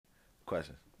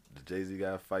question. Did Jay-Z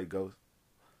got to fight Ghost?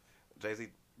 Jay-Z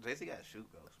got to shoot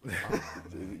Ghost.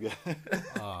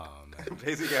 Oh, man.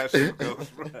 Jay-Z got to shoot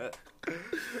Ghost, bro.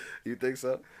 You think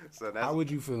so? So How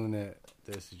would you feel in that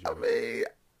situation? I mean,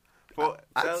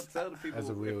 tell the people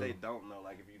real... if they don't know,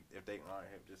 like if they aren't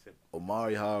him, just hit.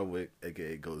 Omari Hardwick,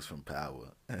 aka Ghost from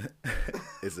Power.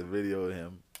 It's a video of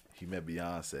him. He met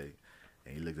Beyonce,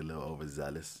 and he looked a little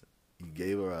overzealous. He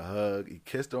gave her a hug. He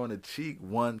kissed her on the cheek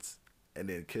once, and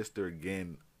then kissed her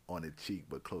again on the cheek,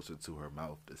 but closer to her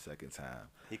mouth the second time.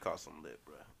 He caught some lip,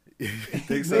 bro. You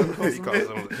think so?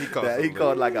 He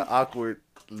caught like an awkward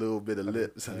little bit of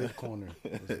lips. Lip corner.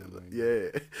 Yeah.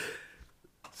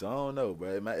 So I don't know,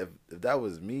 bro. If that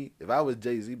was me, if I was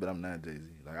Jay-Z, but I'm not Jay-Z,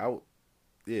 like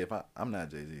if I'm not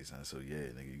Jay-Z, son. So yeah,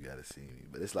 nigga, you gotta see me.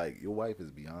 But it's like your wife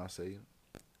is Beyonce.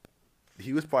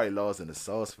 He was probably lost in the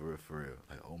sauce for real.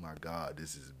 Like, oh my God,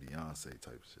 this is Beyonce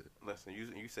type shit. Listen,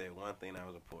 you said one thing that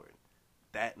was important.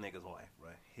 That nigga's wife, bro.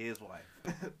 His wife.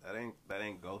 that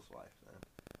ain't Ghost's wife, man.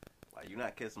 Like, you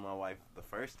not kissing my wife the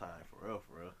first time, for real.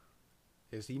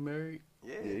 Is he married?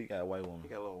 Yeah. Yeah, he got a white woman. He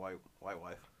got a little white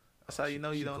wife. That's how you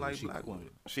know you don't like black women.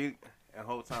 She, and the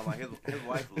whole time, like, his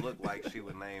wife looked like she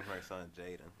would name her son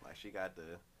Jaden. Like, she got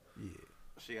that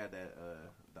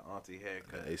the auntie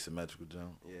haircut. The asymmetrical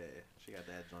jump. Yeah, she got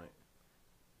that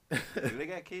joint. Do they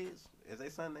got kids? Is their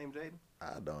son named Jaden?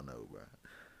 I don't know, bro.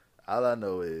 All I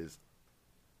know is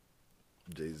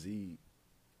Jay-Z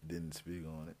didn't speak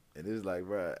on it. And it's like,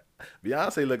 bro,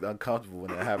 Beyonce looked uncomfortable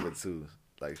when that happened too.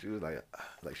 Like she was like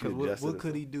she adjusted. What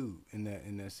could he do in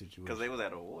that situation? Because they was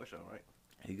at a award show, right?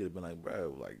 He could have been like,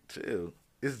 bro, like chill.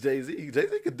 It's Jay-Z.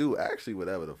 Jay-Z could do actually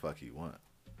whatever the fuck he want.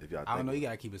 If y'all, I don't know. He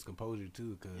gotta keep his composure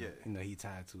too, because he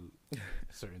tied to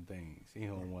certain things. He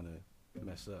don't want to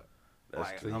mess up.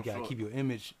 So you gotta keep your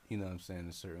image, you know what I'm saying,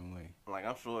 a certain way. Like,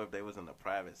 I'm sure if they was in a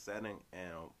private setting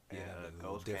and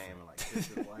Ghost came and like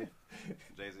kissed his wife,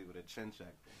 Jay-Z would have chin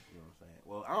checked him. You know what I'm saying?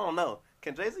 Well, I don't know.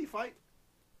 Can Jay-Z fight?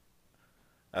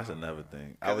 That's another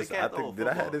thing. Did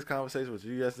I have this conversation with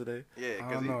you yesterday? Yeah,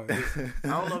 I don't know. I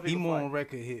don't know if he more on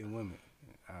record hitting women,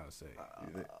 I would say.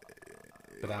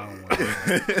 But I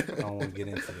don't want to get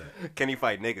into that. Can he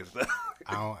fight niggas?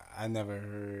 I never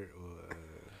heard or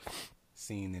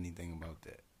seen anything about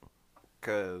that.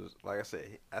 Cause, like I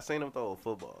said, I seen him throw a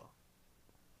football,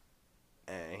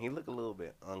 and he looked a little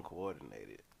bit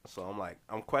uncoordinated. So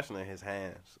I'm questioning his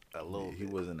hands a little bit. He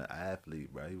wasn't an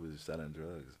athlete, bro. He was selling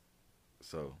drugs.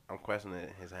 So I'm questioning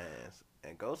his hands.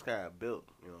 And Ghost got built.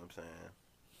 You know what I'm saying?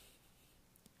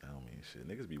 I don't mean shit.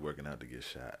 Niggas be working out to get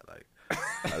shot. Like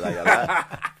a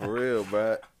lot. For real,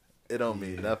 bro. It don't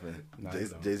mean nothing. No,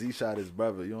 Jay-Z shot his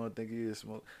brother. You don't think he is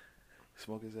smoke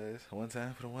his ass one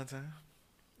time for the one time?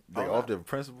 Like off the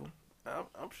principle?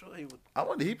 I'm sure he would. I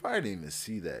wonder, he probably didn't even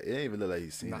see that. It didn't even look like he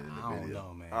seen it in the video. I don't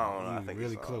know, man. I don't know. He I think really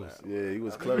he saw close. that. Yeah, he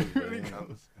was close. Really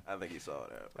close. I think he saw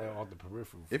that. Like off the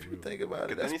peripheral. If you think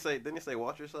about it, Didn't he say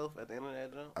watch yourself at the end of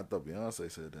that jump? I thought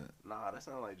Beyonce said that. Nah, that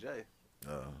sounded like Jay.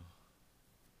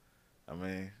 I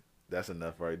mean, that's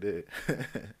enough right there.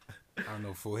 I don't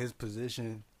know, for his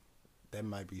position, that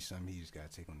might be something he just got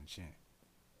to take on the chin.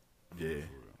 Yeah.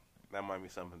 That might be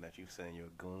something that you send your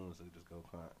goons to just go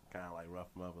kind of like rough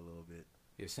him up a little bit.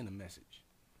 Yeah, send a message.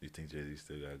 You think Jay-Z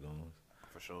still got goons?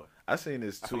 For sure. I seen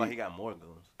this tweet. I feel like he got more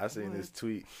goons. I seen this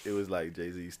tweet. It was like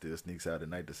Jay-Z still sneaks out at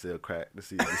night to sell crack to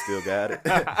see if he still got it.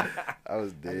 I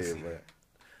was dead, bro.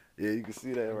 Yeah, you can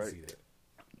see that, right?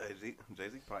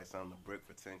 Jay-Z probably selling a brick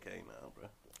for $10K now, bro.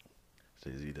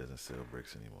 Jay-Z doesn't sell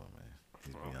bricks anymore, man.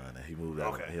 He's beyond that. He moved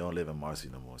out. Okay. He don't live in Marcy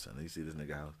no more, son. You see this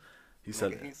nigga house? He's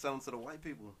selling to the white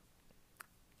people.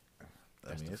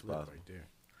 I mean, it's possible. Right there.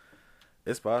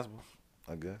 It's possible,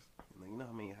 I guess. You know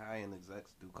how many high-end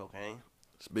execs do cocaine?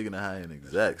 Speaking of high-end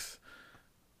execs,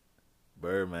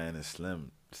 Birdman and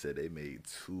Slim said they made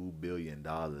 $2 billion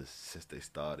since they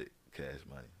started Cash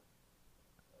Money.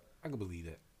 I can believe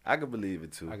that. I can believe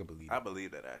it, too. I can believe it. I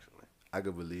believe that, actually. I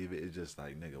could believe it. It's just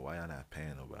like, nigga, why y'all not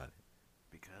paying nobody?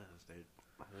 Because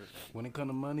when it comes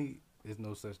to money, there's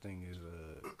no such thing as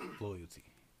loyalty.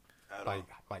 Like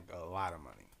a lot of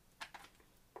money.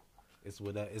 It's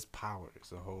power.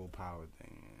 It's a whole power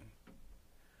thing, man.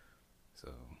 So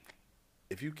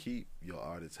if you keep your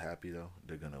artists happy though,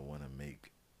 they're gonna want to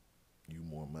make you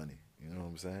more money. You know what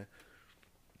I'm saying?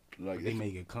 Like they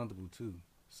make it comfortable too.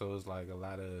 So it's like a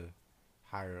lot of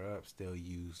higher ups they'll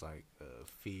use like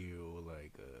fear or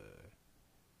like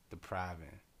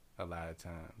depriving a lot of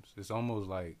times. It's almost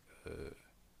like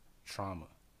trauma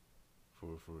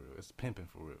for real. It's pimping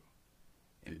for real.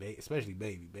 And especially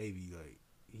baby like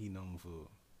he known for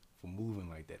moving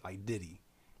like that, like Diddy.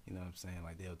 You know what I'm saying?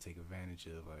 Like they'll take advantage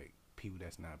of like people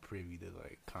that's not privy to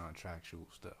like contractual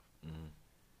stuff. Mm-hmm.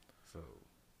 So,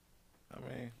 I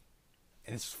mean,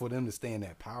 and it's for them to stay in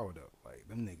that power though. Like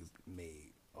them niggas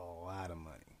made a lot of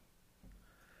money.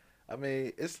 I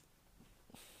mean,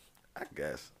 I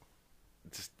guess,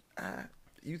 just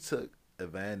you took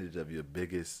advantage of your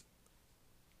biggest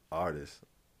artist,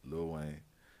 Lil Wayne.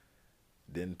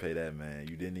 Didn't pay that man.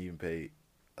 You didn't even pay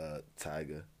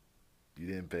Tiger. You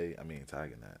didn't pay. I mean,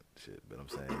 Tiger not shit, but I'm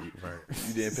saying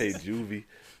you didn't pay Juvie.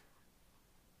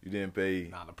 You didn't pay.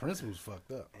 Nah, the principal's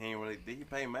fucked up. He ain't really. Did he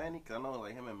pay Manny? Cause I know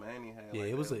like him and Manny had. Yeah,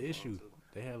 like, it was that an issue. too.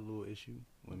 They had a little issue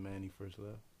when Manny first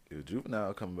left. It was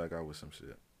Juvenile coming back out with some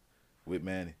shit with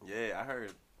Manny. Yeah, I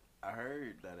heard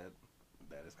that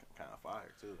is kind of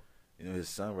fire too. You know his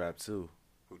son rap too.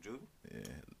 Who, Juve? Yeah,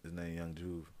 his name Young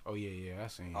Juve. Oh yeah, I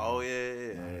seen him. Oh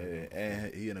yeah. Yeah,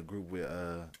 and he in a group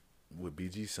with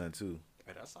BG's son too.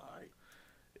 Hey, that's alright.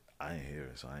 I ain't hear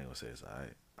it, so I ain't gonna say it's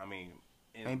alright. I mean,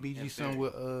 ain't BG son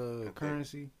with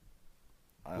Currency?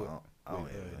 I don't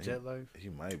hear it. Jet Life? He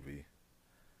might be.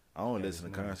 I don't listen to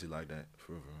it's Currency like that.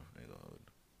 For real. Ain't gonna hold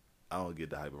you. I don't get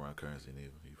the hype around Currency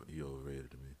neither. He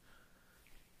overrated to me.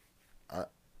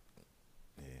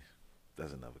 Yeah,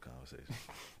 that's another conversation.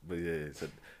 But yeah, so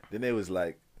then they was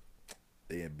like,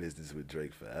 they in business with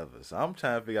Drake forever. So I'm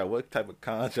trying to figure out what type of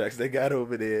contracts they got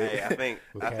over there. Hey, I think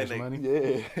they, Money?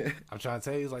 Yeah. I'm trying to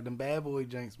tell you, it's like them bad boy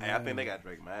janks, man. Hey, I think they got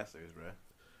Drake masters, bro.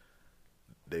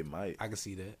 They might. I can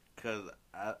see that. Cause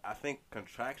I think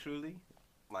contractually,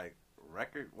 like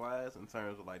record wise, in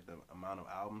terms of like the amount of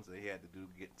albums that he had to do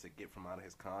to get from out of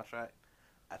his contract,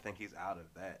 I think he's out of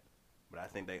that. But I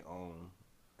think they own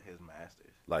his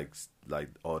masters. Like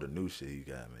all the new shit he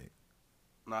got, mate.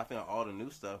 No, I think all the new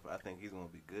stuff. I think he's gonna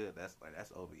be good. That's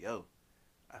OVO.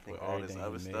 I think Well, all this everything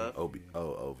other he made. stuff.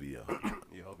 OVO.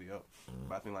 Yeah, OVO.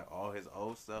 But I think like all his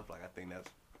old stuff. Like I think that's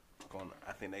going.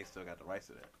 I think they still got the rights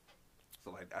to that.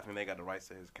 So like I think they got the rights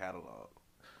to his catalog.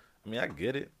 I mean, I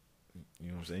get it. You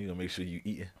know what I'm saying? You gonna make sure you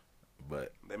eating,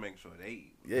 but They make sure they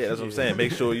eat. yeah, that's what I'm saying.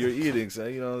 Make sure you're eating,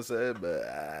 son. You know what I'm saying? But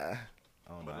I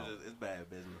don't know. But it's bad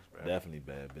business, bro. Definitely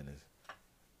bad business.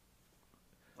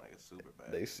 Like it's super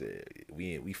bad. They said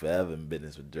we forever in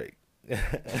business with Drake.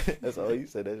 That's all he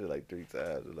said. That shit like 3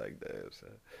 times. It like that. So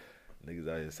niggas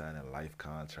out here signing life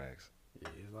contracts. Yeah,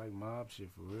 it's like mob shit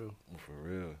for real. For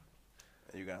real.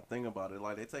 And you gotta think about it.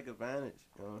 Like they take advantage.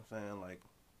 You know what I'm saying? Like,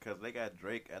 cause they got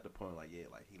Drake at the point like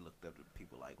like he looked up to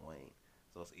people like Wayne,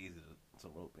 so it's easy to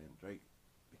rope in Drake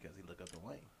because he looked up to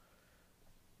Wayne.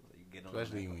 So you get him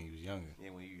Especially when he was younger. Yeah,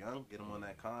 when you're young, get him on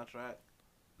that contract.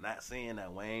 Not seeing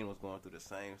that Wayne was going through the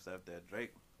same stuff that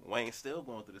Drake. Wayne's still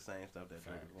going through the same stuff that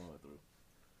Drake was going through.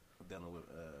 Dealing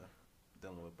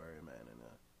with Birdman and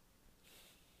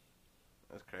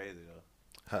that's crazy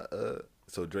though.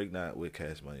 So Drake not with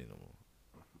Cash Money no more.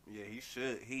 Yeah,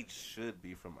 he should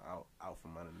be from out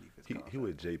from underneath his contract. He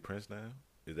with Jay Prince now?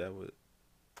 Is that what?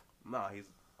 Nah, he's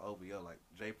OVO. Like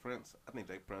Jay Prince, I think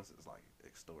Jay Prince is like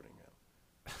extorting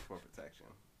him for protection.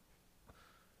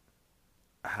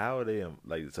 How are they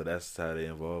like? So that's how they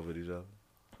involved with each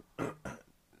other.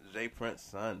 Jay Prince's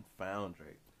son found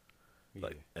Drake.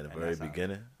 Like in the And very that's how-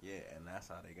 beginning. Yeah, and that's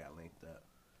how they got linked up.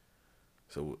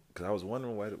 So, cause I was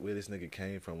wondering where this nigga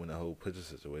came from when the whole picture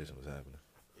situation was happening.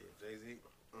 Yeah, Jay-Z.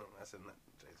 I said not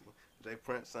Jay-Z. Jay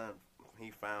Prince's son,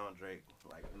 he found Drake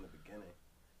like in the beginning,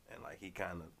 and like he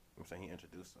kind of, I'm saying he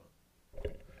introduced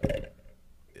him.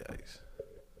 Yikes.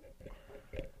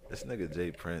 This nigga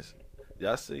Jay Prince.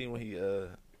 Y'all see when he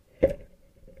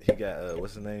got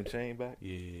what's his name chain back?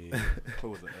 Yeah.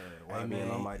 Who was it? YB man.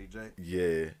 and Almighty Jay.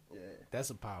 Yeah. Yeah. That's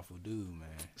a powerful dude,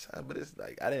 man. But it's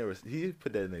like I didn't. He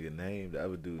put that nigga name, the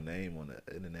other dude name on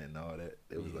the internet and all that.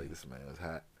 It was like this man was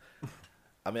hot.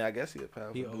 I mean, I guess he a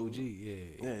powerful. He dude. OG, yeah.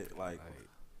 Yeah, like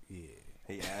yeah.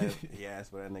 he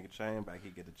asked for that nigga chain back. He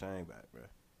get the chain back, bro.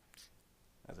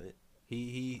 That's it.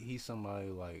 He's somebody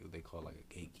like they call like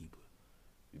a gatekeeper.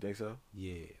 You think so?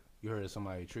 Yeah. You heard of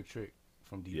somebody Trick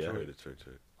from Detroit? Yeah, I heard the trick.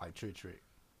 Like Trick.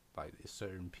 Like there's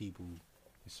certain people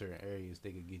in certain areas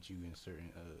they could get you in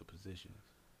certain positions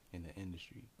in the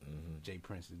industry. Mm-hmm. Jay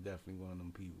Prince is definitely one of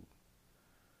them people.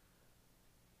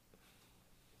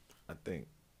 I think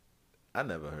I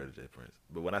never heard of Jay Prince,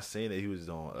 but when I seen it, he was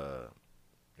on.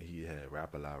 He had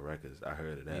Rap A Lot Records. I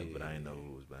heard of that, but I didn't know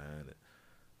who was behind it.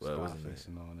 Well, what's his Scarface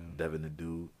name? and all them. Devin the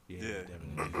Dude. Yeah. Yeah.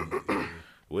 Devin the Dude. Yeah.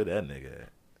 Where that nigga at?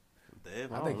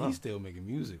 Dave, I don't think know. he's still making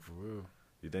music for real.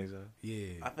 You think so?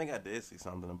 Yeah. I think I did see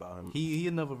something about him. He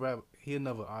another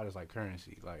artist like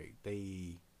Currency. Like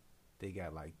they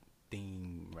got like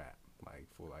theme rap like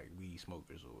for like weed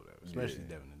smokers or whatever. Especially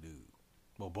Yeah. Devin the Dude.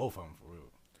 Well, both of them for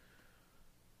real.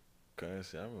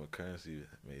 Currency. I remember Currency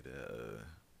made a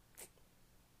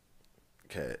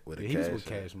cat with a He was cash. with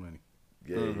Cash Money.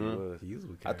 Yeah, he was. He was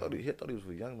with I Cash thought Money. he thought he was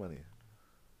with Young Money.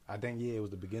 I think it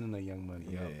was the beginning of Young Money.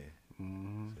 Yeah.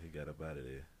 Mm-hmm. So he got up out of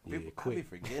there. Yeah, I be quick.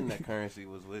 forgetting that Currency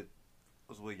was with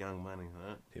Young Money,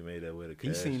 huh? He made that with a He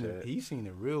cash. seen it. He seen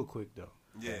it real quick though.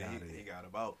 Yeah, Got outta he there. got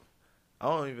about. I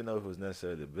don't even know if it was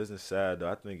necessarily the business side though.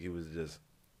 I think he was just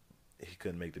he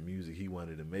couldn't make the music he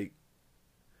wanted to make.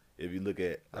 If you look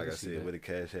at like I can see said, that. with the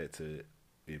cash had to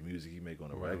the music he make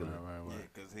on a Right, regular. right. Yeah,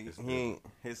 because It's he ain't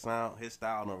his style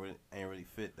ain't really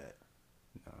fit that.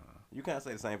 Nah. You can't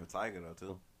say the same for Tiger though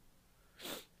too.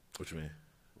 What you mean?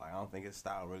 Like I don't think his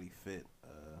style really fit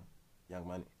Young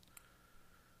Money.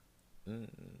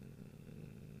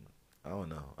 I don't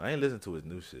know. I ain't listened to his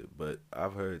new shit, but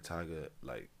I've heard Tiger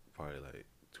like probably like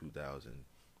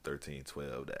 2013,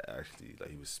 12 that actually like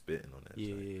he was spitting on that.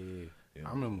 Yeah, joint. yeah, yeah. You know?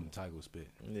 I remember when Tiger was spitting.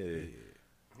 Yeah.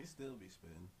 He still be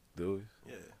spitting. Do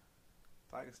he? Yeah,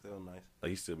 Tiger's still nice. Like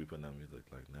he still be putting out music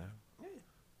like now. Yeah,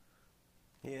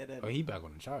 he had that. Oh, he back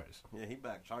on the charts. Yeah, he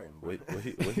back charting. Bro.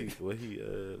 What he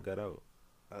got out?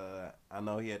 I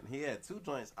know he had 2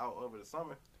 joints out over the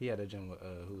summer. He had a joint with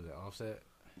who was that? Offset.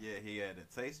 Yeah, he had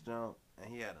a Taste joint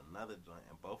and he had another joint,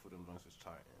 and both of them joints was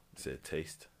charting. Said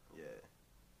taste. Yeah,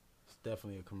 It's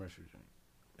definitely a commercial joint.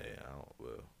 Yeah,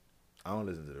 I don't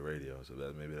listen to the radio, so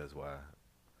maybe that's why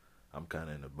I'm kind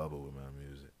of in a bubble with my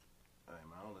music. I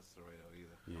mean, I don't listen to radio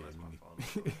either. Yeah, Unless my me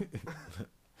phone.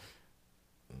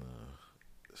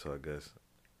 So I guess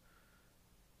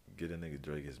get a nigga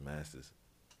Drake his masters,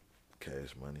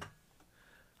 Cash Money.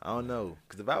 I don't know,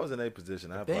 cause if I was in a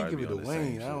position, I'd They ain't probably give be it on to the same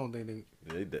Wayne. shit. I don't think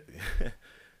they.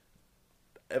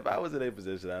 If I was in a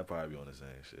position, I'd probably be on the same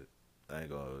shit. I ain't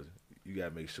gonna. You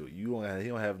gotta make sure he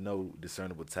don't have no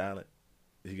discernible talent.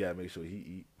 You gotta make sure he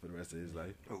eat for the rest of his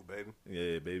life. Who, baby?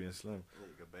 Yeah, Baby and Slim. Yeah,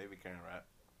 'cause baby can't rap.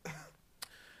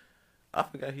 I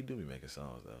forgot he do be making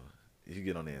songs though. He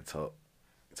get on there and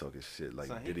talking shit like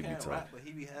Son, he Diddy be can't talking. rap, but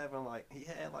he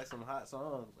had like some hot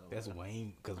songs. Though. That's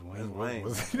Wayne, cause That's Wayne Wayne.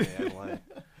 was. Yeah, that's Wayne.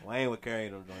 Wayne would carry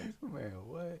them joints. Man,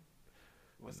 what?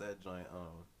 What's that joint?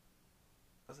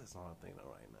 What's that song I'm thinking of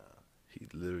right now? He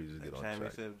literally just That get on track.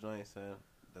 championship joint, son.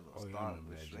 The little Oh, yeah, I start remember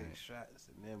with that straight joint. shots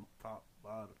and then pop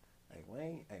bottle.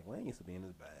 Wayne used to be in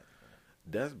his bag.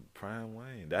 That's prime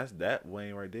Wayne. That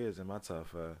Wayne right there is in my top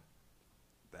 5.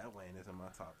 That Wayne is in my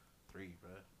top 3,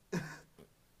 bro.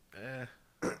 Eh.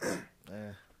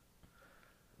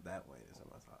 That Wayne is in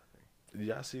my top 3. Did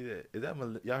y'all see that? Is that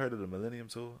y'all heard of the Millennium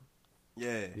Tour?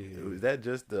 Yeah. Yeah. Is that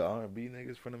just the R&B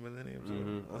niggas from the Millennium Tour?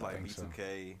 Mm-hmm. It was I like think so.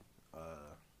 B2K.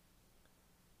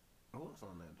 Who was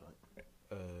on that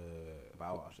joint?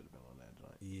 Bow Wow should have been on that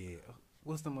joint. Yeah.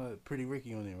 What's the Pretty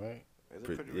Ricky on there, right? Is it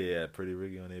Pretty Ricky? Yeah, Pretty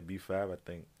Ricky on there. B5, I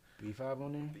think. B5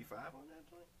 on there. B5 on that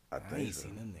joint? I I think ain't so.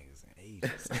 seen them niggas in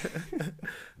ages.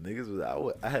 Niggas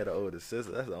was I had an older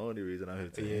sister. That's the only reason I'm here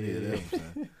to any of them.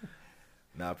 Son.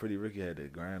 Nah, Pretty Ricky had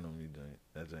that grind on me joint.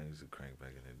 That joint used to crank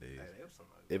back in the days. Hey, they was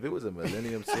somebody. If it was a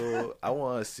Millennium Tour, I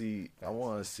want to see.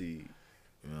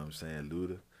 You know what I'm saying?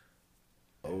 Luda,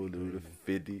 old Luda,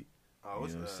 50. Oh, You know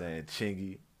it's, what I'm saying?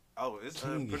 Chingy. Oh, it's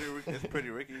Chingy. Pretty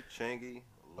Ricky, Changy,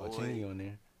 Oh, Lloyd. Chingy on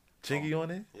there. Chingy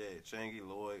on it? Yeah, Changy,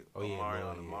 Lloyd, Oh, yeah, Mario,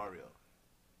 Lloyd, and yeah. Mario.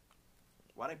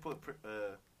 Why they put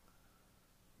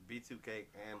B2K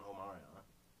and Omarion?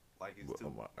 Like he's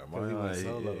two. he went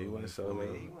solo. He went I solo.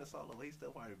 mean, he went solo, but he's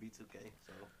still part of B2K,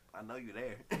 so I know you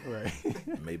there. Right.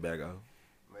 Maybach out.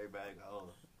 Maybach, oh.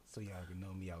 So y'all can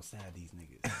know me outside these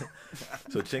niggas.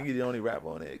 So Chingy the only rap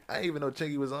on it. I didn't even know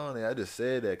Chingy was on it. I just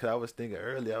said that because I was thinking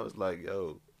earlier. I was like,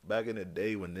 yo, back in the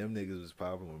day when them niggas was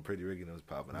popping, when Pretty Ricky was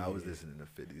popping, I was Yeah. listening to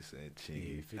 50 Cent, Yeah,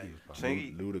 Chingy, 50 was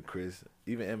probably- Chingy- Ludacris,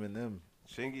 even Eminem.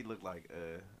 Chingy looked like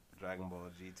Dragon Ball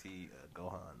GT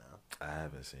Gohan now. I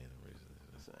haven't seen him recently.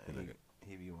 So He look-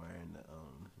 he be wearing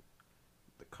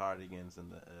the cardigans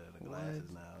and the glasses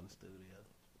What? now in the studio.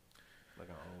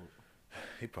 Looking old.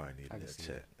 He probably I needed can that see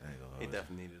check. I ain't gonna He hold you.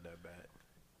 definitely needed that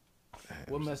back.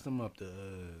 What messed him up? The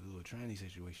little tranny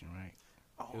situation, right?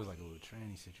 Oh, It was like a little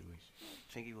tranny situation.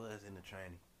 Chingy was in the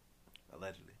training,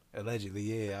 allegedly. Allegedly,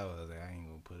 yeah. I was like, I ain't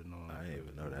gonna put it on. I didn't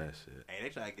even know that shit. Hey, they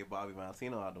tried to get Bobby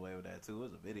Valentino out the way with that too. It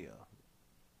was a video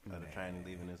of the Man. training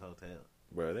leaving his hotel.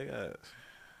 Bro, they got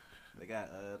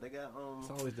It's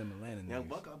always them Atlanta Young niggas.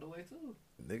 Buck out the way too.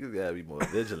 niggas gotta be more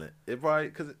vigilant. It probably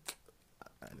cause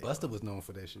Busta was known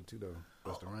for that shit too, though.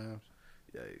 Busta Rhymes.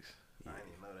 Yikes, I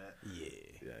didn't even know that.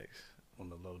 Yeah, yikes. on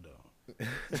the low though.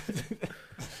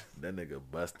 That nigga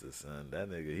Busta, son. That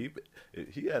nigga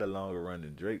he had a longer run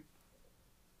than Drake.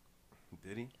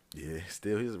 Did he? Yeah,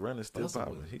 still his run is still Busta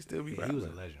popping. was- He still be Yeah, rapping. he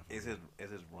was a legend. Is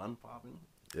his run popping?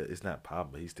 It's not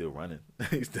pop, but he's still running.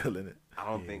 He's still in it. I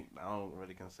don't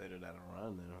really consider that a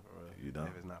run. Then, You don't?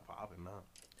 If it's not popping, no.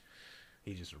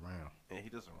 He just around. Yeah, he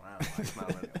just around. Like, it's not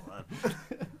really a run.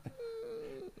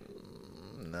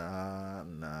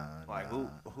 Nah. Like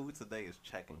who today is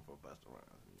checking for Busta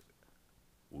Rhymes music?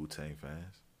 Wu-Tang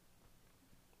fans.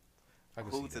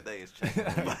 Who today is checking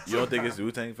for Busta You don't think it's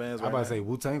Wu-Tang fans? I'm about to say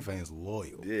Wu-Tang fans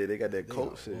loyal. Yeah, they got that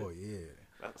cult shit. Oh yeah.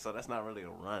 So that's not really a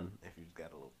run if you just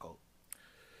got a little cult.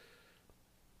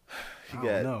 He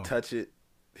got Touch It.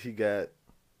 He got.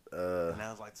 And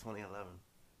that was like 2011.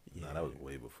 Yeah. Nah, that was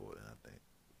way before then, I think.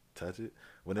 Touch It.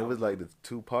 When it was like the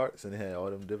 2 parts and it had all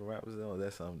them different rappers on,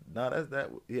 that's something. Nah, that's that.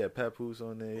 He had Papoose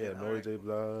on there. He had Mary J.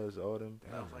 Blige, all them.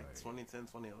 That was like 2010,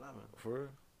 2011. For real?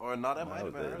 Or no, that might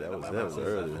have been early. That was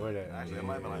early. Actually, it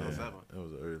might have been like 07. It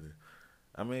was early.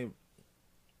 I mean,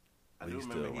 I do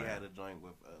remember he had a joint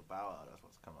with Bow Wow that's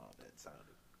supposed to come out that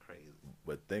sounded crazy.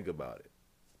 But think about it.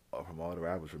 From all the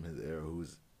rappers from his era,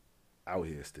 who's out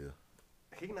here still?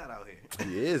 He not out here.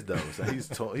 He is though.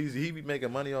 So he be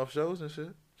making money off shows and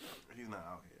shit. He's not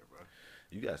out here, bro.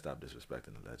 You gotta stop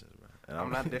disrespecting the legends, bro. And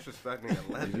I'm not disrespecting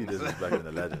the legends. You be disrespecting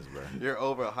the legends, bro. You're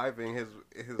overhyping his.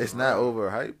 It's not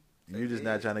overhyped. You're just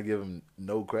not trying to give him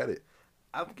no credit.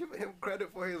 I'm giving him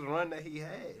credit for his run that he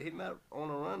had. He's not on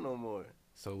a run no more.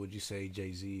 So would you say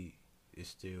Jay-Z is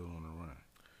still on a run?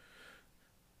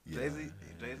 Yeah.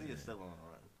 Jay-Z is still on a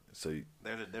run. So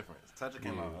there's a difference. Touch It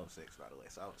came out in 06, by the way,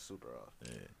 so I was super off.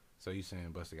 Yeah. So you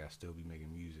saying Busta got still be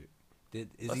making music?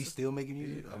 Is he still making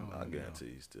music? Yeah, I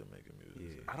guarantee he's still making music.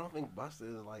 Yeah. I don't think Busta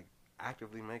is like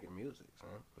actively making music,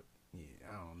 son. But yeah,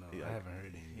 I don't know. I haven't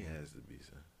heard any. He has to be,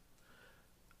 son.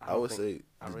 I would say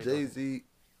Jay-Z,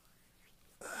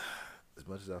 as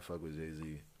much as I fuck with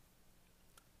Jay-Z,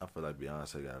 I feel like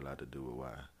Beyonce got a lot to do with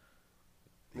why.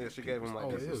 Yeah, she gave him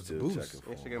like it was a boost.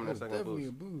 Yeah, she gave him that second definitely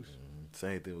boost. A boost.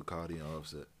 Same thing with Cardi and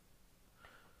Offset.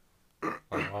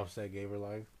 Offset gave her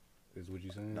life, is what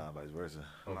you saying? Nah, vice versa.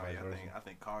 I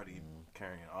think Cardi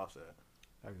carrying Offset.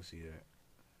 I can see that.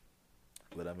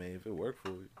 But I mean, if it worked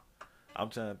for you, I'm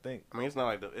trying to think. I mean, it's not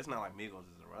like Migos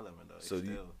is irrelevant though.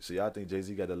 So y'all think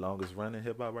Jay-Z got the longest run in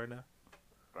hip hop right now?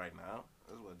 Right now,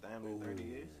 this is what damn near 30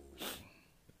 years.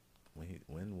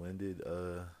 When did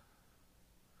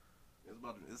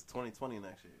It's 2020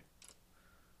 next year.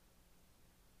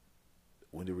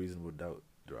 When did Reasonable Doubt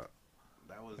drop?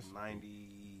 That was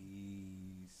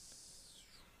 90.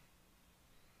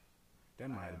 That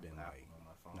might have been like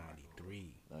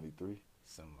 93. 93?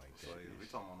 Something like that. So we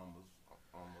talking about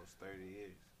almost 30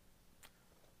 years.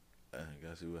 I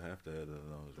guess he would have to have the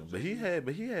longest run.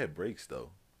 But he had breaks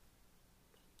though.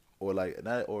 Or like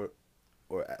not or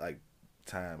like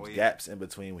times gaps in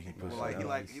between when he pushed. Well,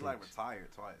 like he retired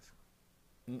twice.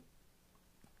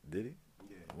 Did he?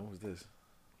 Yeah. When was this?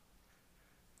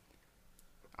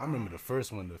 I remember the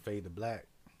first one, the Fade to Black.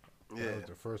 Yeah. That was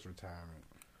the first retirement.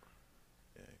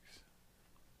 Yikes.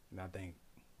 And I think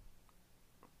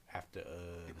after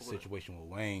the situation with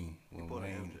Wayne, when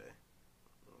Wayne,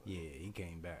 yeah, he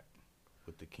came back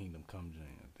with the Kingdom Come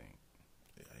Jam, I think.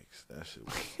 Yikes, that shit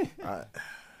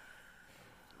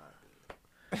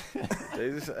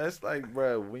was that's like,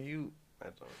 bro, when you.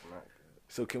 That was not good.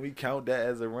 So can we count that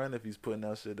as a run if he's putting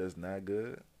out shit that's not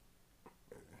good?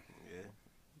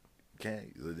 Yeah.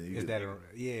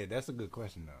 Yeah, that's a good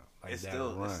question though. Like it's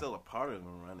still a part of the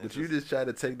run. But you just try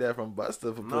to take that from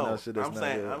Busta for putting out shit that's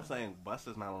not good. I'm saying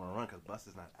Busta's not on a run because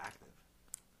Busta's not active.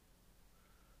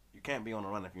 You can't be on a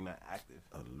run if you're not active.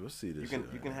 Oh, let's see this.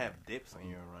 You can have dips on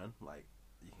your run. Like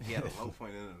he had a low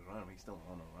point in the run, but he's still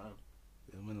on a run.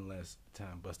 When the last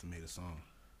time Busta made a song?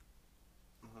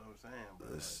 That's what I'm saying, bro.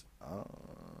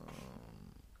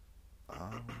 I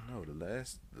don't know. The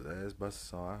last Busta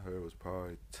song I heard was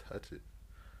probably "Touch It,"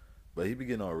 but he be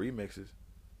getting on remixes.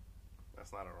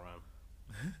 That's not a run.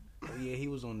 Yeah, he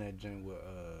was on that joint with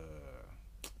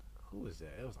who was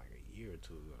that? It was like a year or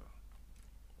two ago.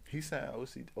 He signed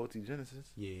OT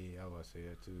Genesis. Yeah, I was about to say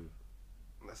that too.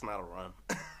 That's not a run.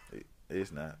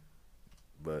 It's not,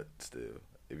 but still,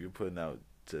 if you're putting out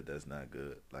shit that's not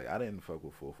good, like I didn't fuck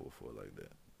with 444 like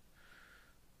that.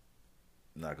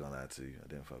 Not gonna lie to you, I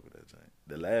didn't fuck with that joint.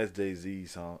 The last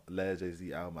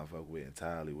Jay-Z album I fucked with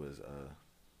entirely was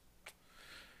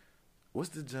what's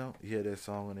the jump? He had that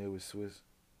song on there with Swiss.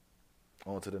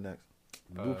 On to the next.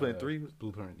 Blueprint 3?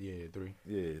 Blueprint, yeah, 3.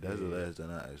 Yeah, that's the last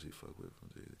joint I actually fucked with from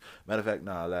Jay-Z. Matter of fact,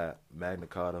 I lied. Magna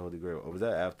Carta, Holy Grail. Or was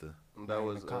that after? That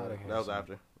was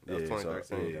after. That was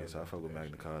 2013. So I fuck with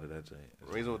Magna Carta, that joint.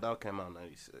 Reasonable Doubt came out in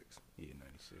 96. Yeah,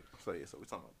 96. So we're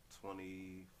talking about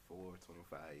 24,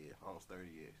 25 years, almost 30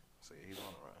 years. So yeah, he's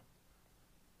on the run.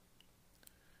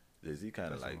 Jay-Z kind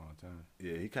of That's like, a long time.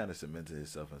 yeah, he kind of cemented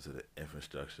himself into the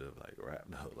infrastructure of like rap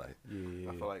though. Like,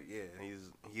 Yeah. I feel like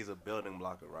he's a building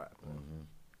block of rap.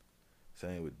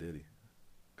 same with Diddy.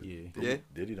 Yeah.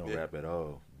 Diddy don't rap at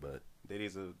all, but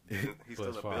Diddy's he's But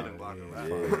still a far, building block of rap.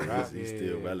 Rap, he's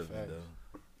still relevant facts.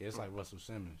 though. Yeah, it's like Russell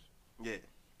Simmons. Yeah,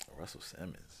 Russell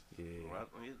Simmons, Yeah.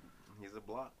 He's a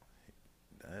block.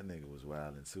 that nigga was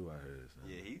wilding too. I heard. So.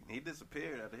 Yeah, he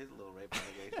disappeared after his little rape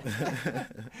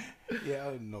allegation. Yeah,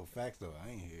 I didn't know facts though. I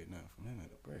ain't heard nothing from him at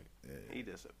the break. Yeah. He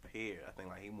disappeared. I think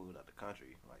like he moved out the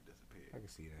country, like disappeared. I can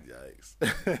see that. Yikes!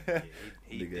 Yeah,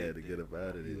 he Nigga had to get up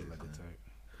out of He there. look like the type.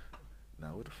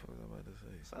 Now what the fuck was I about to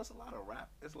say? So that's a lot of rap.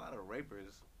 It's a lot of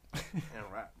rapers in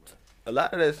rap, bro. A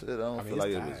lot of that shit, I don't I mean, feel like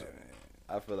it's it was. tired, man.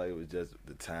 I feel like it was just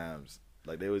the times.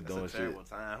 Like they was That's doing a shit. terrible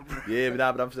time, bro. Yeah,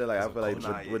 but I'm saying like I It's feel a like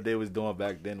cold- what they was doing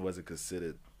back then wasn't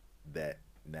considered that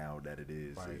now that it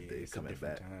is. Right, if yeah, they it's a coming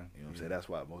different back. time. You know what I'm Yeah. saying? That's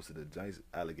why most of the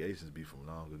allegations be from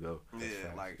long ago. Yeah,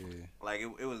 Facts, like yeah. like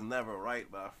it was never right,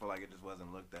 but I feel like it just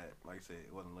wasn't looked at. Like I said,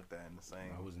 it wasn't looked at in the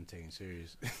same I wasn't taken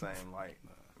serious. same light.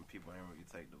 And people ain't really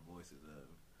take the voices of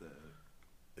the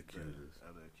Accusers,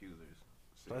 of the accusers.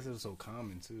 Plus, it was so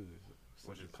common too. It's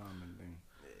Which such a is- common thing.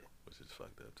 Yeah, which is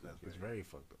fucked up too. That's It's very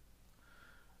fucked up.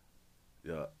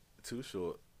 Yeah, Too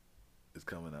Short is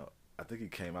coming out. I think he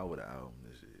came out with an album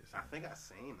this year. I son. think I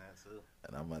seen that too.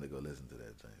 And I'm gonna go listen to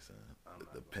that thing, son. I'm The,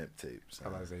 not the gonna- pimp tape, I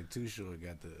son. like to say, Too Short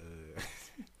got the.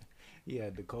 He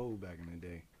had the cold back in the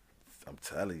day. I'm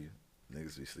telling you,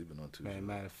 niggas be sleeping on Too Man, Short.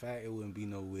 matter of fact, it wouldn't be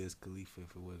no Wiz Khalifa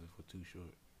if it wasn't for Too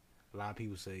Short. A lot of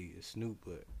people say it's Snoop,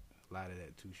 but a lot of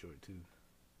that Too Short too.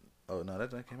 Oh no, that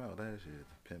thing came out last year.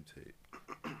 The pimp tape,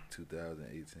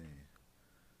 2018.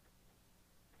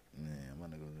 Man, I'm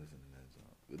gonna go listen to that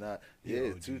song. But nah,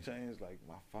 yeah, OG. 2 Chainz, like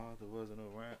my father wasn't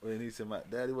around. When he said my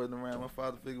daddy wasn't around, my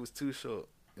father figure was Too Short.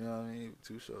 You know what I mean?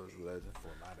 Too Short is a legend. For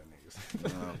a lot of niggas.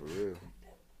 Nah, for real.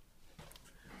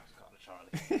 It's called a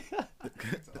Charlie.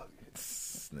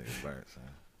 This nigga burnt, son.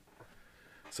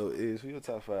 So, who your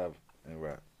top 5 in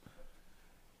rap?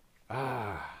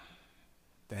 Ah,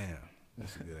 damn.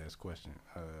 That's a good ass question.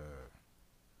 I'm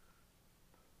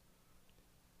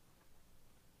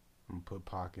gonna put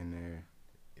Pac in there.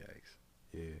 Yikes.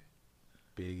 Yeah.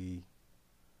 Biggie.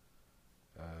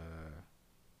 As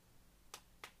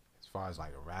far as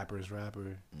like a rapper,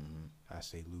 Mm-hmm. I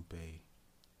say Lupe.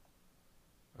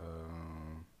 Who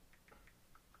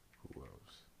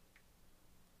else?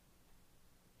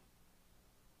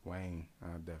 Wayne.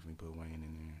 I'll definitely put Wayne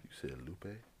in there. You said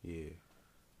Lupe? Yeah.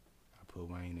 I put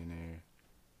Wayne in there.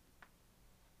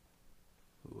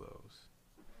 Who else?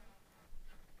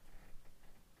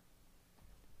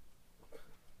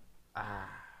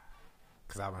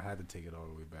 Cause I would have to take it all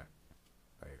the way back.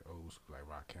 Like old school, like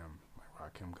Rakim. Like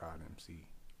Rakim God MC.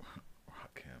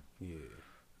 Rakim. Yeah.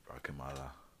 Rakim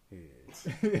Allah. Yeah.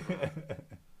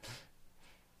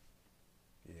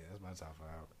 Yeah, that's my top 5.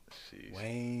 Sheesh.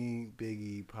 Wayne,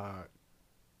 Biggie, Pac,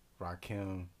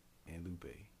 Rakim, and Lupe.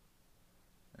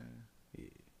 Yeah. Yeah.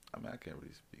 I mean, I can't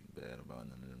really speak bad about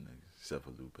none of them niggas except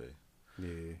for Lupe.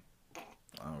 Yeah.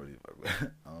 I don't really fuck with,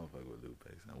 I don't fuck with Lupe.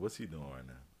 Son. What's he doing right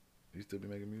now? You still be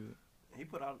making music? Didn't he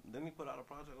put out a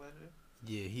project last year?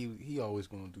 Yeah, he always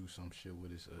gonna do some shit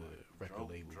with his record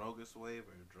label. Drogus Wave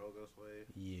or Drogos Wave?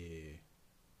 Yeah.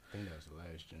 I think that was the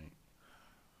last joint.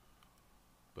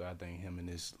 But I think him and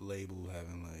this label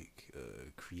having like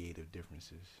creative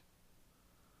differences.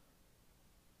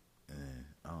 And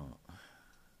I don't.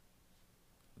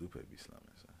 Lupe be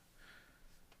slumming, son.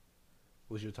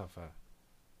 What's your top 5?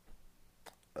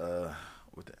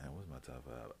 What's my top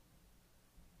 5?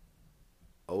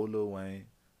 Old Lil Wayne,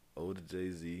 older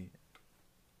Jay-Z,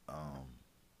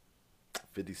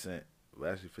 50 Cent.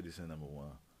 Well, actually, 50 Cent number 1.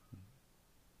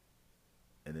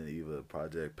 And then either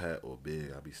Project Pat or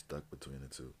Big. I'll be stuck between the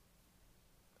two.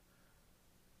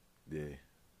 Yeah,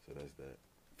 so that's that.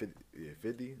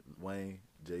 50, Wayne,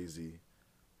 Jay-Z,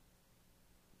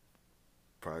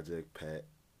 Project Pat,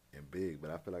 and Big.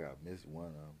 But I feel like I missed one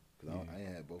of them. Because I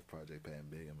ain't had both Project Pat and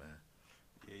Big in mind.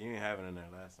 Yeah, you ain't having it in there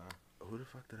last time. Who the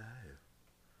fuck did I have?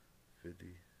 50,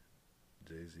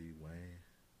 Jay-Z, Wayne.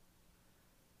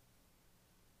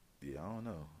 Yeah, I don't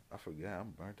know. I forgot.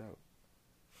 I'm burnt out.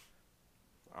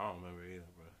 I don't remember either,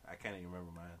 bro. I can't even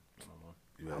remember mine no more.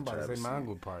 You I'm had about to say Travis mine Scott.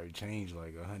 would probably change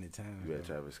like 100 times. You had though.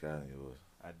 Travis Scott in yours.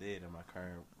 I did in my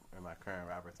current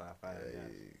rapper top 5. Yes.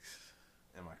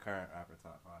 Yikes. In my current rapper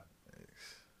top 5.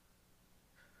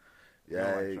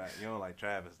 Yikes. Yikes. You don't like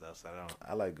Travis though, so I don't.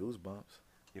 I like Goosebumps.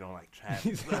 You don't like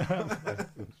Travis.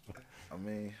 I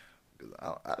mean, cause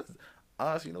I just,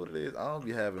 honestly, you know what it is? I don't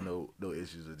be having no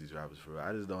issues with these rappers for real.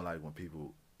 I just don't like when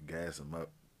people gas them up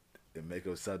and make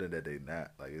them something that they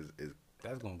not. Like it's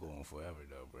That's gonna go on forever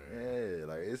though, bro. yeah,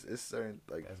 like it's certain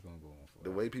like That's gonna go on forever.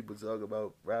 the way people talk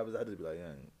about rappers. I just be like,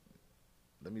 yeah,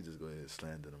 let me just go ahead and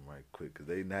slander them right quick because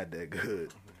they not that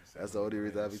good. That's the only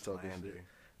reason I be talking shit.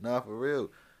 Nah, for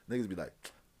real, niggas be like,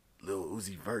 Lil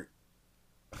Uzi Vert.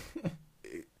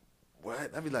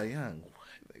 What? I be like, young,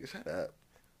 what? Nigga, shut up.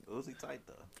 Uzi tight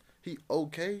though. He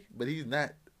okay, but he's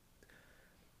not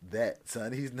that,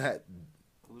 son. He's not.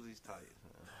 Uzi's tight.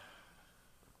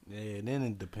 Yeah, and then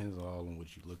it depends all on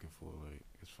what you're looking for, like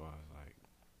as far as like.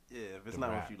 Yeah, if it's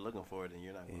not what you're looking for, then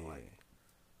you're not gonna like it.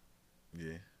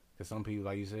 Yeah. Cause some people,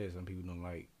 like you said, some people don't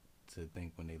like to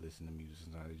think when they listen to music.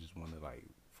 Sometimes they just want to like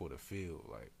for the feel,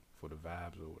 like for the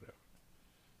vibes or whatever.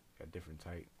 Got different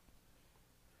type.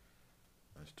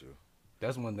 That's true.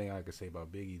 That's one thing I could say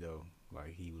about Biggie though.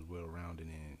 Like he was well rounded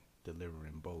in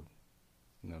delivering both.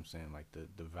 You know what I'm saying? Like the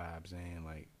vibes and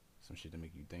like some shit to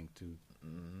make you think too.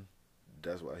 Mm-hmm.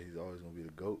 That's why he's always gonna be the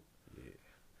GOAT.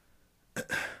 Yeah.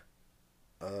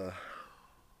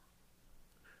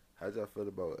 How'd y'all feel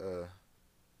about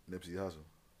Nipsey Hussle?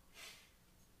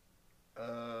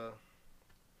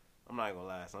 I'm not gonna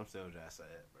lie, I'm still just sad,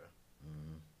 bro.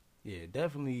 Mm-hmm. Yeah,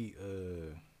 definitely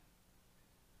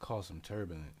caused some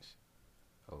turbulence.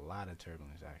 A lot of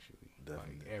turbulence actually.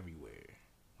 Definitely.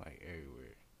 Like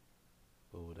everywhere.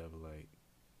 Or whatever, like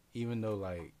even though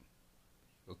like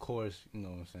of course, you know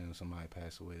what I'm saying, when somebody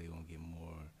pass away they gonna get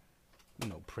more, you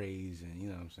know, praise and you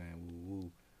know what I'm saying, woo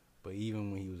woo. But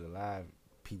even when he was alive,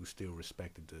 people still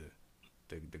respected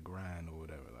the grind or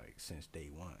whatever, like since day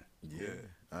one. Yeah.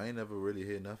 I ain't never really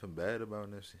heard nothing bad about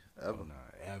Nipsey. Ever. Oh,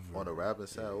 nah, ever. On the rapping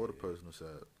side or the personal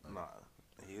side. Nah.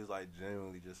 He was like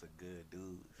genuinely just a good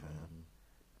dude, fam.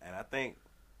 And I think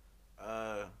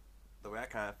the way I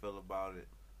kinda feel about it,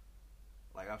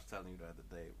 like I was telling you the other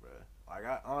day, bro. Like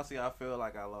I feel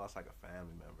like I lost like a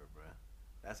family member, bro.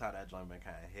 That's how that joint been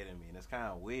kind of hitting me, and it's kind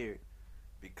of weird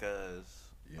because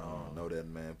you don't know that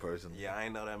man personally. Yeah, I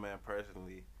ain't know that man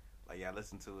personally. Like, yeah, I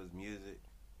listened to his music.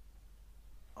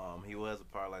 He was a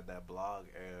part of like that blog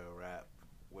era rap,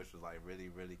 which was like really,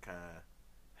 really kind of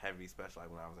heavy, especially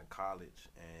like when I was in college,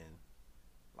 and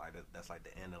like that's like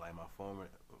the end of like my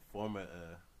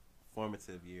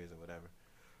formative years or whatever.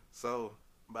 So.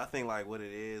 But I think like what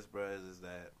it is, bro, is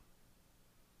that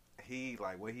he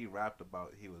like what he rapped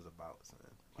about, he was about, son.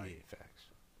 Like, yeah, facts.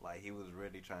 Like he was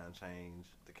really trying to change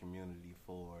the community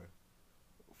for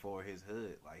his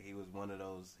hood. Like he was one of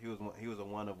those. He was a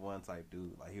one of one type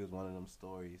dude. Like he was one of them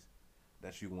stories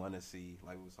that you want to see.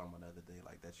 Like we was talking about the other day.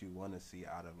 Like that you want to see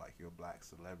out of like your black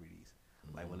celebrities.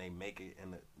 Mm-hmm. Like when they make it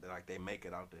they make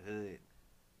it out the hood.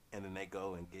 And then they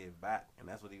go and give back, and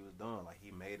that's what he was doing. Like he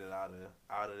made it out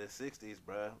of the '60s,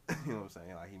 bro. You know what I'm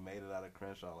saying? Like he made it out of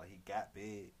Crenshaw. Like he got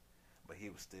big, but he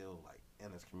was still like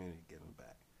in his community giving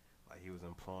back. Like he was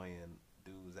employing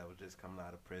dudes that was just coming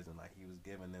out of prison. Like he was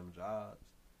giving them jobs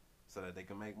so that they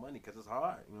can make money. Cause it's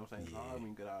hard. You know what I'm saying? It's hard when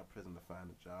you get out of prison to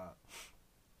find a job.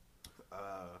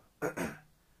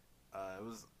 It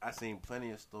was. I seen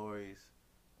plenty of stories.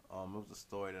 It was a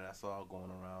story that I saw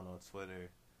going around on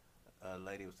Twitter. A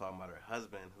lady was talking about her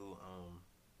husband who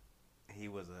he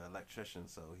was an electrician,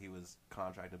 so he was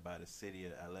contracted by the city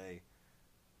of LA.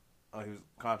 He was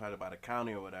contracted by the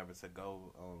county or whatever to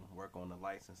go work on the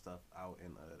lights and stuff out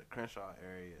in the Crenshaw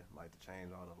area, like to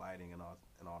change all the lighting and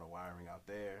all the wiring out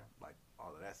there, like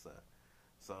all of that stuff.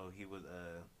 So he would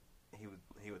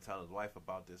tell his wife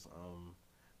about this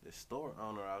store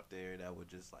owner out there that would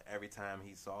just like every time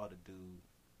he saw the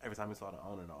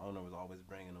owner was always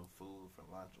bringing them food for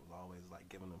lunch, was always like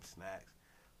giving them snacks,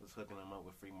 was hooking them up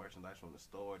with free merchandise from the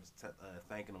store, just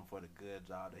thanking them for the good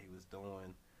job that he was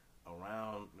doing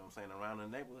around, you know what I'm saying, around the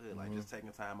neighborhood, like just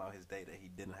taking time out his day that he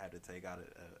didn't have to take out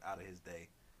of his day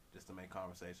just to make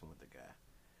conversation with the guy.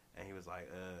 And he was like,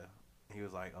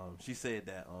 she said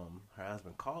that her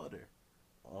husband called her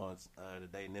on the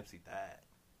day Nipsey died,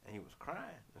 and he was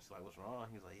crying. And she's like, "What's wrong?"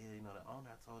 He was like, "Yeah, you know the owner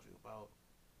I told you about,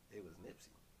 it was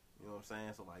Nipsey." You know what I'm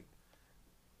saying? So like,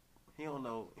 he don't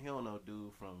know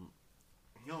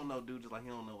dude just like he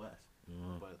don't know us.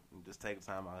 Mm-hmm. But just take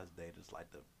time out of his day, just like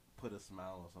to put a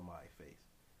smile on somebody's face,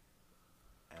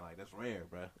 and like that's rare,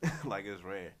 bro. Like it's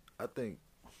rare. I think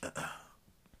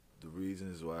the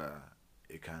reasons why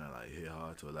it kind of like hit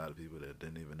hard to a lot of people that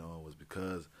didn't even know him was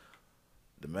because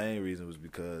the main reason was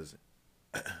because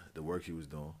the work he was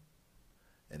doing,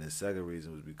 and the second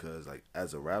reason was because like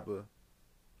as a rapper,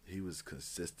 he was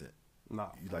consistent.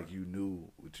 Like you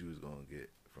knew what you was gonna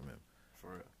get from him.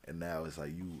 For real. And now it's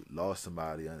like you lost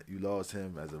somebody. You lost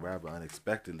him as a rapper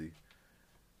unexpectedly.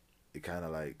 It kind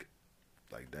of like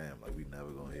like, damn, like we never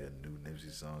gonna hear a new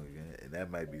Nipsey song again, and that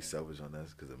might be selfish on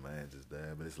us because the man just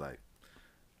died. But it's like,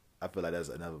 I feel like that's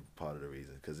another part of the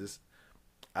reason because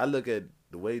I look at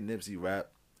the way Nipsey rap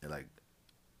and like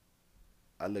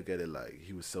I look at it like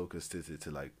he was so consistent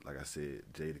to like I said,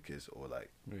 Jadakiss or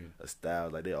like a style.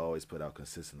 Like they always put out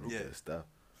consistently good stuff.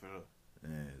 For sure.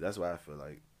 And that's why I feel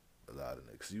like a lot of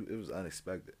niggas. It was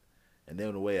unexpected. And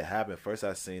then the way it happened, first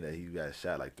I seen that he got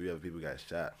shot. Like 3 other people got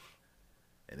shot,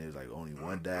 and it was like only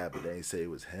one died, but they ain't say it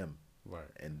was him. Right.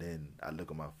 And then I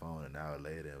look on my phone an hour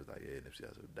later, it was like, yeah, Nipsey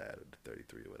Hussle died at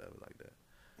 33 or whatever like that.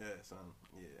 Yeah, son.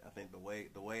 Yeah, I think the way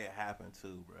it happened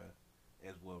too, bro,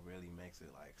 is what really makes it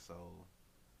like so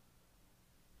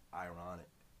ironic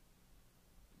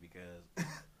because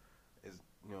it's,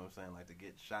 you know what I'm saying, like to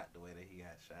get shot the way that he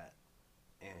got shot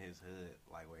in his hood,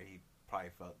 like where he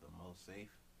probably felt the most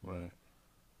safe, right?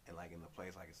 And like in the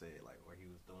place, like I said, like where he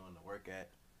was doing the work at,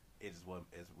 it's what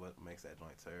makes that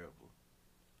joint terrible.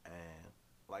 And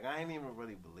like I ain't even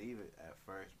really believe it at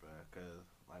first, bro, because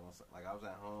like I was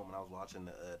at home and I was watching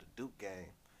the Duke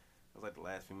game. It was like the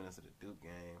last few minutes of the Duke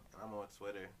game, and I'm on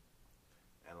Twitter.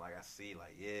 And like I see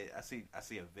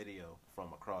a video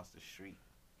from across the street.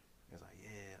 It's like,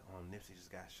 yeah, Nipsey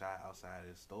just got shot outside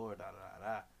his store, da da da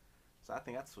da. So I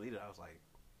think I tweeted, I was like,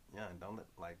 yeah, I was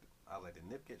like, did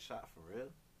Nip get shot for real?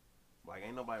 Like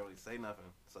ain't nobody really say nothing.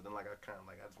 So then like I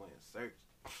just went and searched.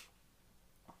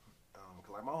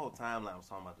 Cause like my whole timeline was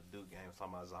talking about the Duke game, was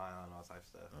talking about Zion and all type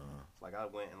of stuff. So like I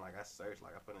went and like I searched,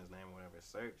 like I put in his name or whatever,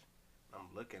 search.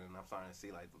 I'm looking and I'm starting to see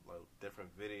like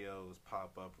different videos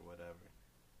pop up or whatever.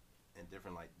 And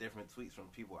different tweets from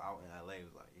people out in LA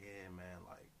was like, yeah, man,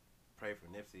 like, pray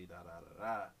for Nipsey, da da da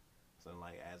da. So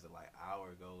like as the like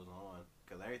hour goes on,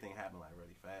 cause everything happened like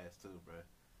really fast too, bro.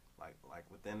 Like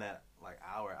within that like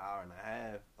hour and a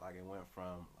half, like it went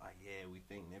from like, yeah, we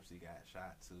think Nipsey got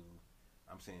shot to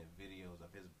I'm seeing videos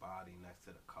of his body next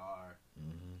to the car.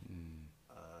 Mm-hmm.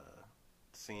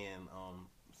 Seeing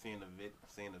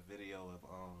the video of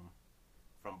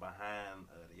from behind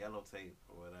the yellow tape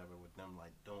or whatever with them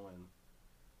like doing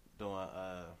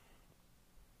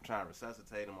trying to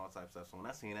resuscitate him, all type of stuff. So when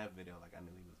I seen that video, like I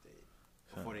knew he was dead.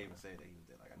 Before they even said that he was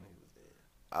dead, like I knew he was dead.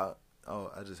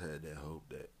 I just had that hope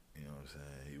that, you know what I'm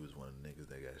saying, he was one of the niggas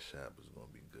that got shot was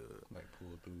gonna be good. Like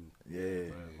pull through.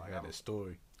 Yeah. Like had a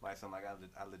story. Like something like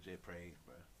I legit prayed,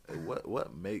 bro. Hey,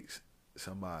 what makes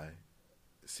somebody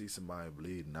see somebody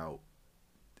bleeding out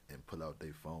and pull out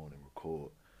their phone and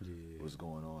record what's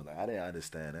going on? Like I didn't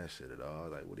understand that shit at all.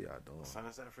 Like what are y'all doing? Son,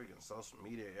 it's that freaking social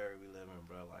media era we live in,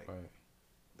 bro. Like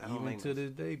even to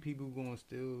this day, people gonna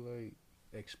still like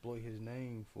exploit his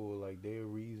name for like their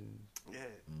reasons. Yeah.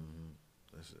 Mm-hmm.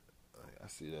 That's it. Like, I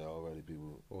see that already.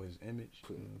 People or his image.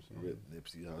 Put rip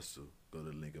Nipsey Hussle. Go to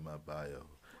the link in my bio.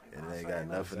 And it ain't got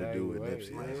nothing to do with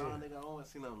Nipsey. Like, nah, nigga, I don't want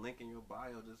to see no link in your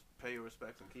bio. Just pay your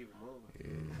respects and keep it moving.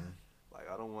 Yeah. Like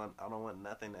I don't want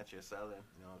nothing that you're selling.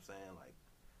 You know what I'm saying? Like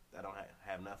that don't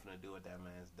have nothing to do with that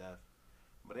man's death.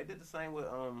 But they did the same with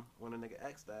when the nigga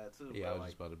X died too. Yeah, bro. I was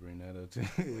just about to bring that up too.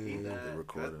 He died.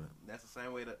 Recording. That's the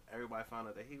same way that everybody found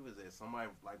out that he was dead. Somebody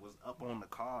like was up on the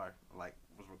car, like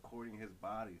was recording his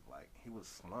body, like he was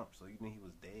slumped, so you knew he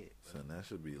was dead. Son, that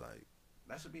should be like.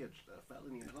 That should be a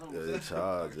felony. Yeah,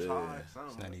 charge. Like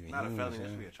it's not even not human, a felony. It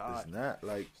should be a charge. It's not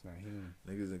like it's not human.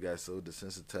 Niggas that got so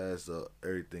desensitized to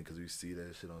everything because we see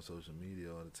that shit on social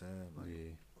media all the time. Like,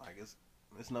 yeah, like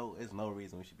it's no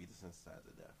reason we should be desensitized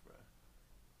to death, bro.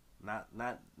 Not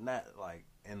like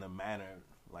in the manner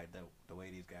like the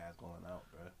way these guys going out,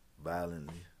 bro.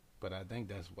 Violently. But I think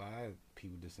that's why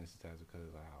people desensitize because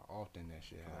of how often that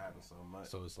shit happens so much.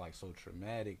 So it's like so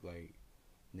traumatic, like.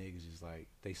 Niggas just like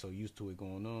they so used to it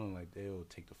going on, like they'll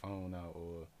take the phone out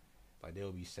or like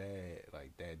they'll be sad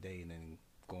like that day and then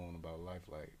go on about life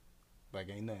like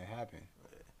ain't nothing happened.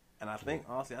 And I think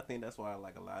honestly, I think that's why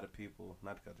like a lot of people,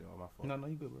 not to cut you off my phone. No,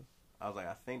 you good, bro. I was like,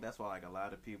 I think that's why like a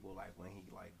lot of people like when he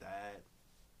like died,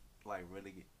 like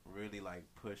really like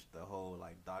pushed the whole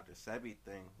like Dr. Sebi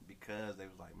thing because they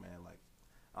was like, man, like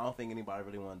I don't think anybody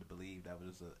really wanted to believe that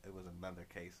it was another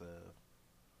case of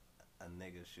a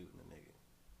nigga shooting a nigga.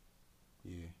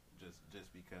 Yeah,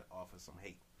 just because off of some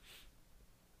hate.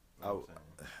 You know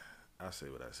I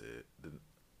say what I said.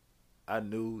 I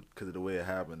knew because of the way it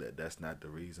happened that's not the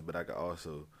reason, but I could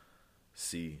also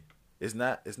see it's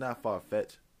not far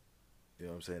fetched. You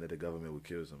know what I'm saying, that the government would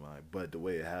kill somebody, but the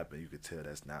way it happened, you could tell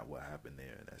that's not what happened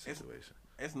there in that situation.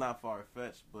 It's not far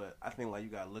fetched, but I think like you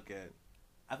gotta look at.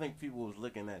 I think people was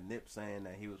looking at Nip saying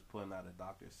that he was putting out a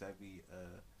Dr. Sebi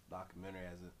documentary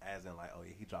as in like, oh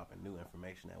yeah, he dropping new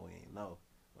information that we ain't know,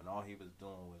 when all he was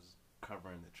doing was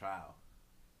covering the trial.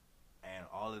 and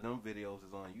all of them videos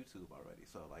is on YouTube already.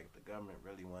 So like, if the government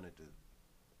really wanted to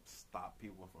stop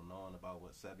people from knowing about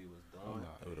what Sebi was doing,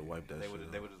 they would have wiped that. They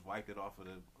would just wiped it off of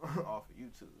the off of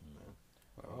YouTube, man.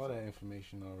 All that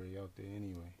information already out there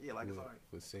anyway. Yeah, like it's already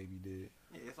what Sebi did.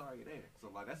 Yeah, it's already there. So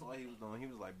like, that's all he was doing. He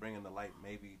was like bringing to light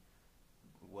maybe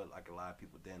what like a lot of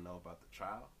people didn't know about the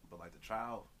trial, but like the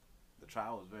trial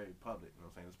was very public. You know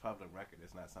what I'm saying? It's public record.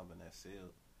 It's not something that's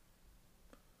sealed.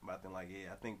 But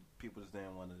I think people just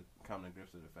didn't want to come to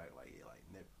grips with the fact like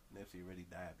Nipsey really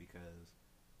died because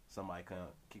somebody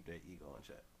couldn't keep their ego in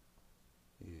check.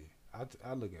 Yeah,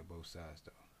 I look at both sides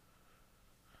though.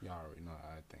 Y'all already know how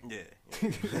I think. Yeah.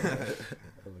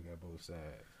 I look at both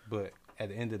sides. But at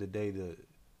the end of the day,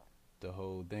 the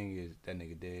whole thing is that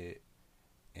nigga dead.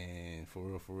 And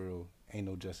for real, ain't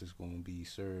no justice going to be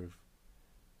served.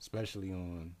 Especially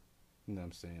on, you know what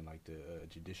I'm saying, like the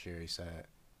judiciary side.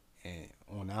 And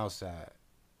on our side,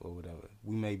 or whatever.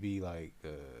 We may be like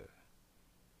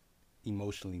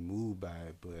emotionally moved by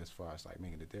it, but as far as like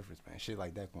making a difference, man, shit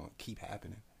like that going to keep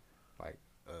happening. Like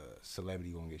a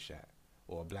celebrity going to get shot.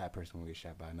 Or a black person will get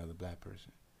shot by another black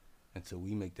person until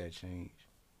we make that change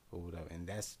or whatever. And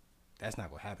that's not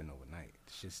gonna happen overnight.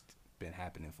 It's just been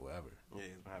happening forever. Yeah,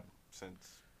 it's been happening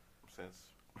since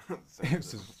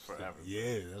forever.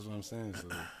 Yeah, that's what I'm saying. So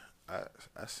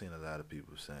I seen a lot of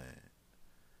people saying,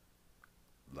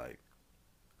 like,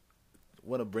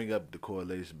 want to bring up the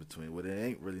correlation between, well, there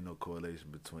ain't really no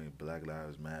correlation between Black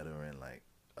Lives Matter and like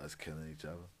us killing each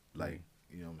other. Like,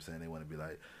 you know what I'm saying? They want to be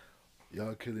like,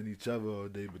 y'all killing each other all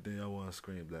day, but then y'all want to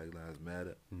scream Black Lives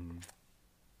Matter. Mm-hmm.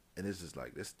 And it's just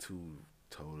like, that's two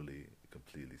totally,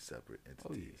 completely separate entities.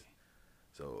 Oh, yeah.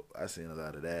 So I seen a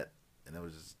lot of that, and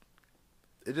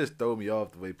it just threw me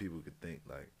off the way people could think,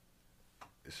 like,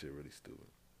 this shit really stupid.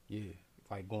 Yeah,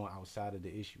 like going outside of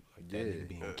the issue. Like that nigga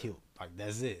being killed. Like,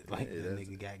 that's it. Like, that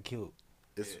nigga got killed.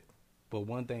 But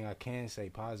one thing I can say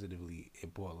positively,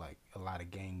 it brought, like, a lot of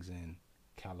gangs in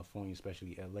California,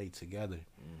 especially LA, together.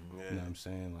 Mm-hmm. Yeah. You know what I'm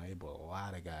saying? Like, it brought a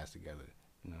lot of guys together.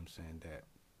 You know what I'm saying? That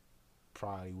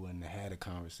probably wouldn't have had a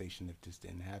conversation if this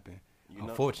didn't happen.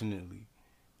 Unfortunately.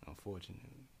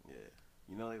 Yeah.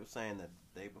 You know, they were saying that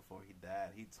the day before he died,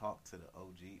 he talked to the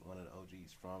OG, one of the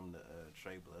OGs from the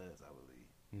Trey Bloods, I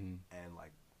believe, and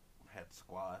like had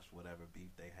squashed whatever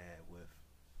beef they had with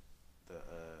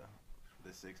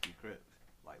the 60 Crips,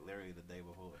 like literally the day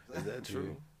before. Is that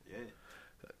true? Yeah.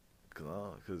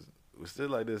 Because still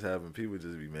like this happen, people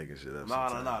just be making shit up.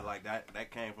 No. Like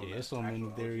that came from. Yeah, there's so many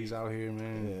theories out here,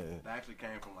 man. Yeah. That actually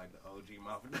came from like the OG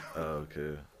mafia. Oh,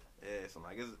 okay. Yeah, so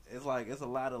like it's a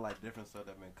lot of like different stuff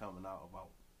that been coming out about,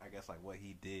 I guess, like what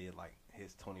he did like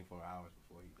his 24 hours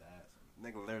before he died. So,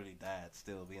 nigga literally died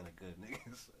still being a good nigga.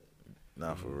 So,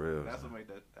 not for real. That's what make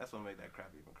that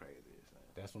crap even crazier. So.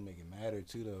 That's what make it matter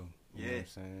too, though. You know what I'm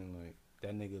saying? Like,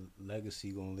 that nigga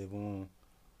legacy gonna live on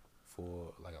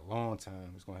for like a long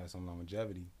time. It's gonna have some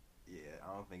longevity. Yeah,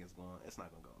 I don't think it's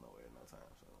not gonna go nowhere in no time.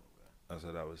 So that's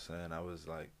what I was saying. I was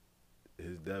like,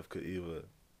 his death could either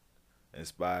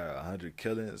inspire 100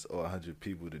 killings or 100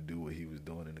 people to do what he was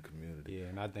doing in the community. Yeah,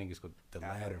 and I think it's the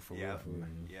latter for real.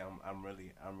 Yeah, I'm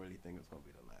really think it's gonna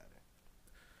be the latter.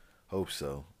 Hope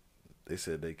so. They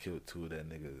said they killed two of that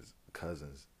nigga's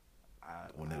cousins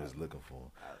when they was looking for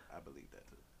him. I believe that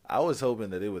too. I was hoping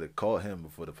that they would have caught him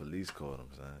before the police caught him,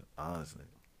 son. Honestly.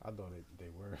 I thought they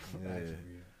were. Yeah. Actually,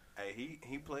 Hey,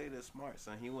 he played it smart,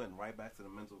 son. He went right back to the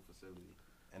mental facility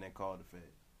and then called the feds.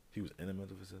 He was in a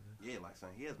mental facility? Yeah, like, son,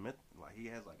 he has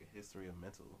a history of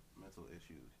mental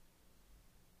issues.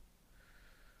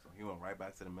 So he went right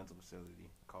back to the mental facility,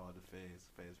 called the feds.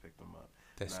 Feds picked him up.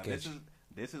 That's sketchy.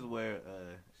 This is where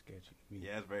sketchy.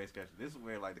 Yeah, it's very sketchy. This is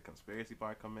where like the conspiracy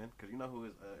part come in, because you know who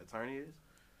his attorney is?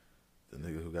 The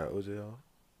nigga who got OJ off?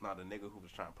 No, the nigga who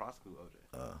was trying to prosecute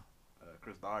OJ.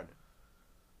 Chris Darden.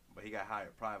 But he got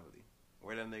hired privately.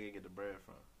 Where that nigga get the bread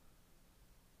from?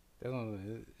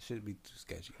 It should be too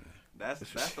sketchy, man. That's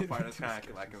the part that's kind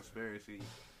of like conspiracy.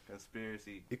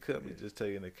 He couldn't be just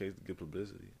taking the case to get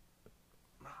publicity.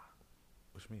 Nah.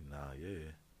 What you mean, nah?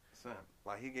 Yeah. Son,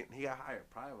 like he got hired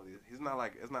privately. It's not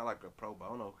like a pro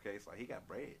bono case. Like, he got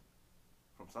bread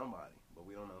from somebody, but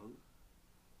we don't know who.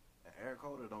 And Eric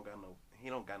Holder don't got no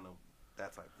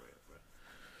that type of bread, bro.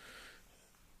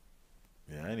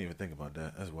 Yeah, I didn't even think about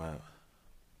that. That's wild.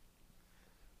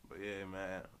 But yeah,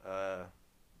 man.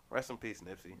 Rest in peace,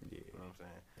 Nipsey. Yeah. You know what I'm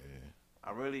saying? Yeah.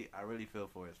 I really feel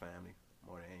for his family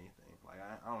more than anything. Like,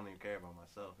 I don't even care about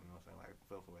myself. You know what I'm saying? Like, I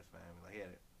feel for his family. Like, he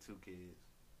had 2 kids.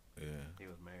 Yeah. He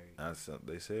was married.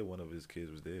 They said one of his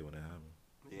kids was dead when it happened.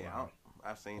 Yeah, wow.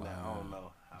 I've seen that. I don't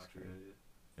know how true it is.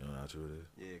 You know, how true it is?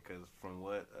 Yeah, because from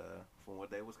what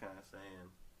they was kind of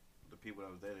saying, the people that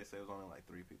was there, they said it was only like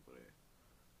 3 people there.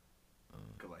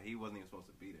 Because like he wasn't even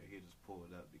supposed to be there. He just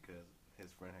pulled up because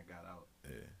his friend had got out.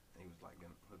 Yeah. And he was like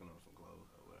hooking on some clothes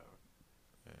or whatever.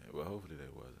 Yeah. Well, hopefully they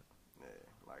wasn't. Yeah,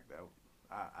 like that.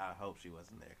 I hope she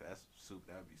wasn't there because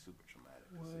that would be super traumatic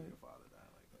to see your father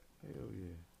die like that. Hell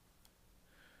yeah.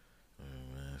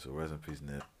 Man, so rest in peace,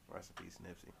 Nip. Rest in peace,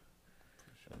 Nipsey.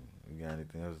 For sure. You got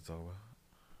anything else to talk about?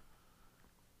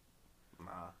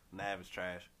 Nah, Nav is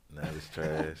trash. Nav is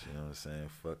trash. You know what I'm saying?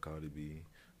 Fuck Cardi B.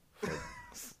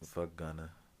 Fuck Gunna.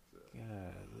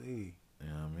 Golly. You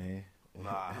know what I mean?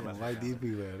 Nah, I don't like these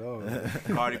people at all.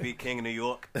 Cardi B, King of New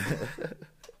York.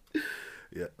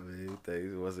 Yeah, man.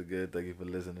 Thanks once again. Thank you for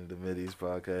listening to Middies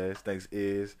podcast. Thanks,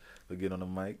 Iz, for getting on the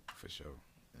mic. For sure.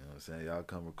 You know what I'm saying? Y'all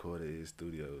come record at his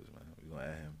studios, man. We gonna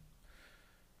add him.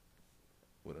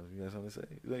 What else? You got something to say?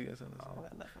 You got something to say? I don't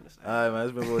got nothing to say. All right, man.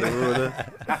 It's been Roy the Ruler.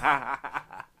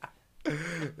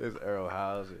 It's Earl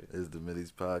Houser. It's the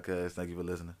Middies podcast. Thank you for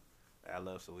listening. I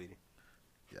love Saweetie.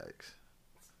 Yikes.